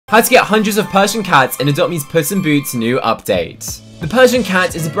How to get hundreds of Persian cats in Adopt Me's Puss in Boots new update. The Persian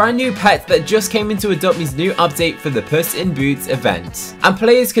cat is a brand new pet that just came into Adopt Me's new update for the Puss in Boots event. And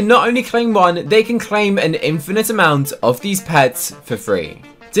players can not only claim one, they can claim an infinite amount of these pets for free.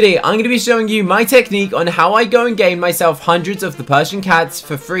 Today, I'm going to be showing you my technique on how I go and gain myself hundreds of the Persian cats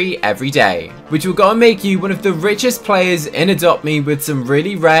for free every day, which will go and make you one of the richest players in Adopt Me with some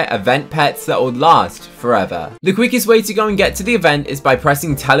really rare event pets that will last forever. The quickest way to go and get to the event is by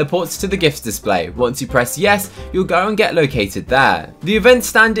pressing teleports to the gifts display. Once you press yes, you'll go and get located there. The event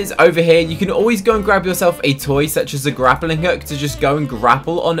stand is over here. You can always go and grab yourself a toy such as a grappling hook to just go and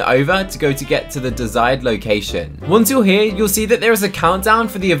grapple on over to get to the desired location. Once you're here, you'll see that there is a countdown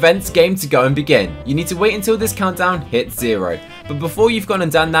for the event's game to go and begin. You need to wait until this countdown hits 0. But before you've gone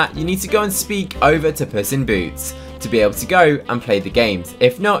and done that, you need to go and speak over to Puss in Boots to be able to go and play the games.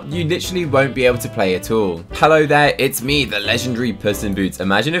 If not, you literally won't be able to play at all. Hello there, it's me, the legendary Puss in Boots.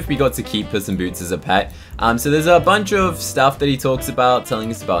 Imagine if we got to keep Puss in Boots as a pet. So there's a bunch of stuff that he talks about,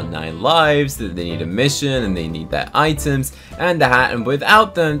 telling us about 9 lives, that they need a mission, and they need their items, and the hat, and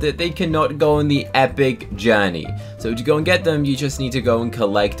without them, that they cannot go on the epic journey. So to go and get them, you just need to go and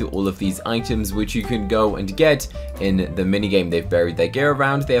collect all of these items, which you can go and get in the minigame. They've buried their gear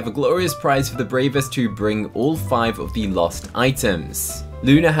around. They have a glorious prize for the bravest to bring all 5 of the lost items.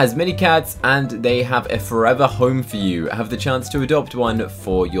 Luna has mini cats and they have a forever home for you. Have the chance to adopt one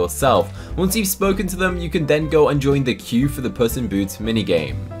for yourself. Once you've spoken to them, you can then go and join the queue for the Puss in Boots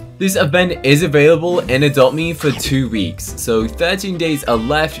minigame. This event is available in Adopt Me for 2 weeks, so 13 days are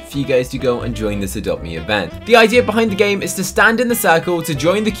left for you guys to go and join this Adopt Me event. The idea behind the game is to stand in the circle to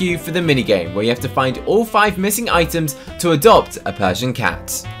join the queue for the minigame, where you have to find all 5 missing items to adopt a Persian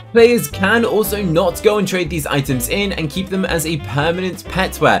cat. Players can also not go and trade these items in and keep them as a permanent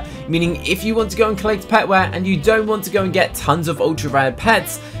petware, meaning if you want to go and collect petware and you don't want to go and get tons of ultra rare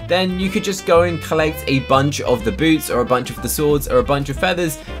pets, then you could just go and collect a bunch of the boots or a bunch of the swords or a bunch of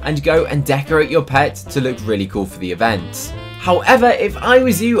feathers and go and decorate your pet to look really cool for the event. However, if I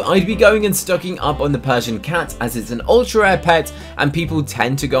was you, I'd be going and stocking up on the Persian cat, as it's an ultra rare pet and people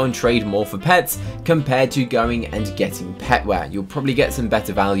tend to go and trade more for pets compared to going and getting petware. You'll probably get some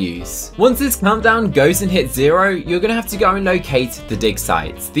better values. Once this countdown goes and hits 0, you're going to have to go and locate the dig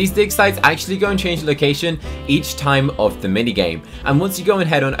sites. These dig sites actually go and change location each time of the minigame. And once you go and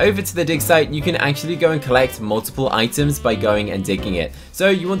head on over to the dig site, you can actually go and collect multiple items by going and digging it. So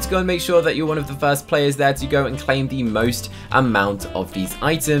you want to go and make sure that you're one of the first players there to go and claim the most amount of these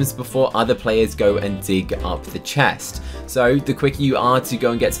items before other players go and dig up the chest. So the quicker you are to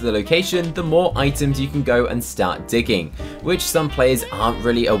go and get to the location, the more items you can go and start digging, which some players aren't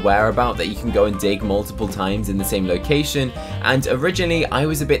really aware about, that you can go and dig multiple times in the same location. And originally I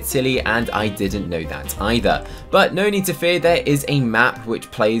was a bit silly and I didn't know that either. But no need to fear, there is a map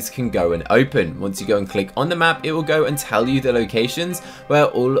which players can go and open. Once you go and click on the map, it will go and tell you the locations where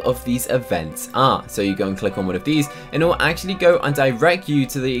all of these events are. So you go and click on one of these and it will actually go and direct you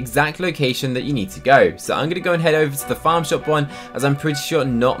to the exact location that you need to go. So I'm going to go and head over to the farm shop one, as I'm pretty sure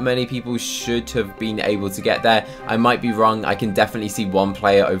not many people should have been able to get there. I might be wrong. I can definitely see one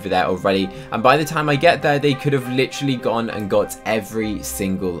player over there already, and by the time I get there they could have literally gone and got every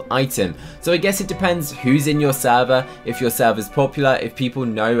single item. So I guess it depends who's in your server, if your server's popular, if people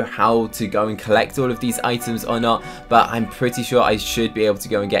know how to go and collect all of these items or not. But I'm pretty sure I should be able to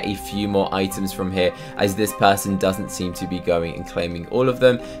go and get a few more items from here, as this person doesn't seem to be going and claiming all of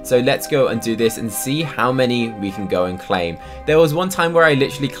them. So let's go and do this and see how many we can go and claim. There was one time where I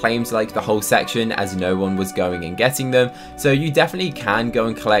literally claimed like the whole section, as no one was going and getting them. So you definitely can go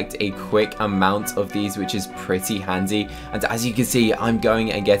and collect a quick amount of these, which is pretty handy. And as you can see, I'm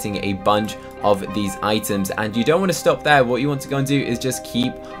going and getting a bunch of these items, and you don't want to stop there. What you want to go and do is just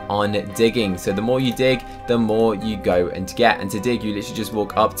keep on digging. So the more you dig, the more you go and get. And to dig, you literally just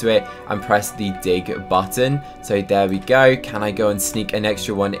walk up to it and press the dig button. So there we go. Can I go and sneak an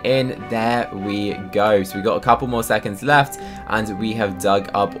extra one in? There we go. So we got a couple more seconds left and we have dug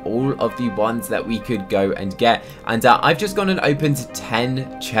up all of the ones that we could go and get. And I've just gone and opened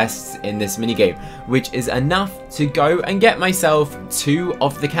 10 chests in this minigame, which is enough to go and get myself 2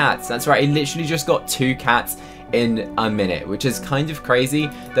 of the cats. That's right, I literally just got 2 cats in a minute, which is kind of crazy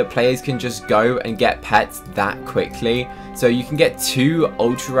that players can just go and get pets that quickly. So you can get 2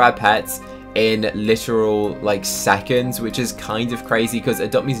 ultra rare pets in literal like seconds, which is kind of crazy because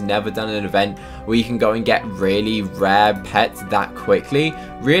Adopt Me's never done an event where you can go and get really rare pets that quickly.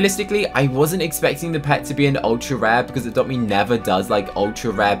 Realistically, I wasn't expecting the pet to be an ultra rare because Adopt Me never does like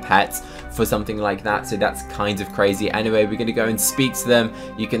ultra rare pets for something like that, so that's kind of crazy. Anyway, we're going to go and speak to them.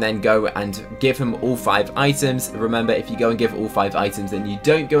 You can then go and give him all 5 items. Remember, if you go and give all 5 items, then you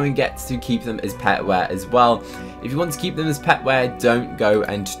don't go and get to keep them as petware as well. If you want to keep them as petware, don't go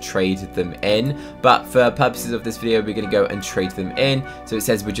and trade them in, but for purposes of this video, we're going to go and trade them in. So it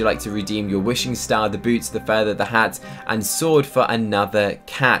says, would you like to redeem your wishing star, the boots, the feather, the hat, and sword for another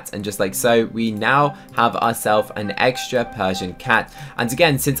cat? And just like so, we now have ourselves an extra Persian cat. And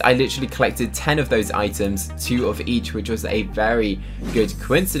again, since I literally collected 10 of those items, 2 of each, which was a very good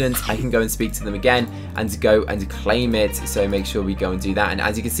coincidence, I can go and speak to them again and go and claim it. So make sure we go and do that. And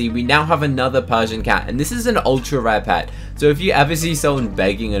as you can see, we now have another Persian cat, and this is an ultra rare pet. So if you ever see someone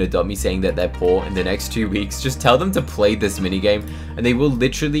begging an Adopt Me saying that they're poor in the next 2 weeks, just tell them to play this minigame and they will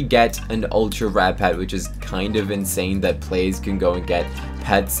literally get an ultra rare pet, which is kind of insane that players can go and get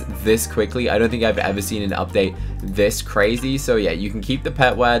pets this quickly. I don't think I've ever seen an update this crazy. So yeah, you can keep the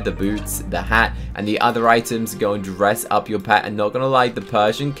petware, the boots, the hat, and the other items. Go and dress up your pet, and not gonna lie, the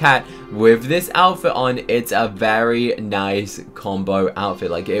Persian cat with this outfit on, it's a very nice combo outfit.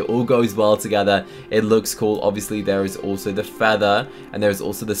 Like, it all goes well together. It looks cool. Obviously there is also the feather and there's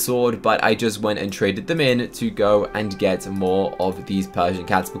also the sword, but I just went and traded them in to go and get more of these Persian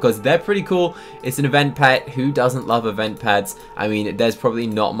cats because they're pretty cool. It's an event pet. Who doesn't love event pets? I mean, there's probably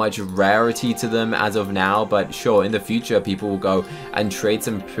not much rarity to them as of now, but sure, in the future people will go and trade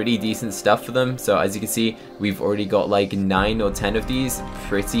some pretty decent stuff for them. So as you can see, we've already got like 9 or 10 of these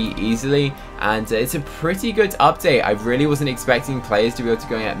pretty easily, and it's a pretty good update. I really wasn't expecting players to be able to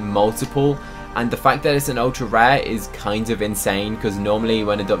go and get multiple, and the fact that it's an ultra rare is kind of insane, because normally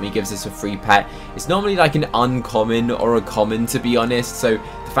when Adopt Me gives us a free pet, it's normally like an uncommon or a common, to be honest. So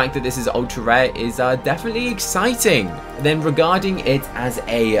the fact that this is ultra rare is definitely exciting. Then regarding it as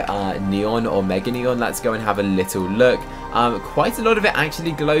a neon or mega neon, let's go and have a little look. Quite a lot of it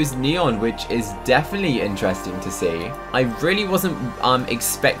actually glows neon, which is definitely interesting to see. I really wasn't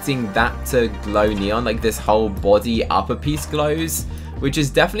expecting that to glow neon, like this whole body upper piece glows, which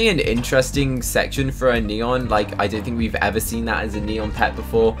is definitely an interesting section for a neon. Like, I don't think we've ever seen that as a neon pet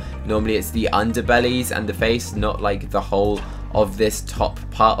before. Normally it's the underbellies and the face, not like the whole of this top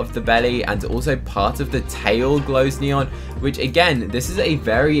part of the belly, and also part of the tail glows neon, which again, this is a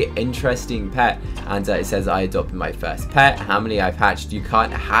very interesting pet. And it says, I adopted my first pet. How many I've hatched? You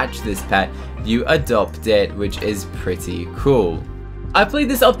can't hatch this pet, you adopt it, which is pretty cool. I played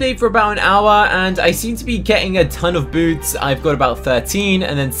this update for about an hour and I seem to be getting a ton of boots. I've got about 13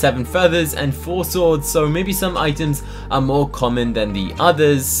 and then 7 feathers and 4 swords, so maybe some items are more common than the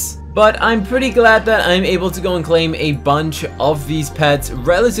others. But I'm pretty glad that I'm able to go and claim a bunch of these pets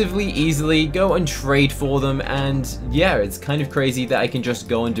relatively easily, go and trade for them, and yeah, it's kind of crazy that I can just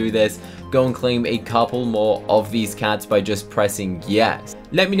go and do this, go and claim a couple more of these cats by just pressing yes.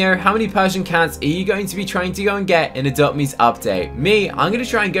 Let me know, how many Persian cats are you going to be trying to go and get in Adopt Me's update? Me, I'm going to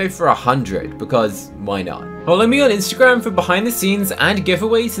try and go for 100, because why not? Follow me on Instagram for behind the scenes and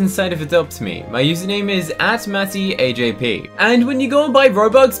giveaways inside of Adopt Me. My username is @MattyAJP. And when you go and buy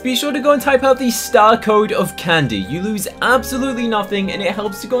Robux, be sure to go and type out the star code of candy. You lose absolutely nothing and it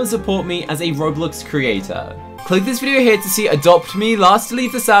helps to go and support me as a Roblox creator. Click this video here to see Adopt Me. Last to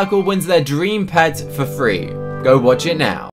leave the circle wins their dream pet for free. Go watch it now.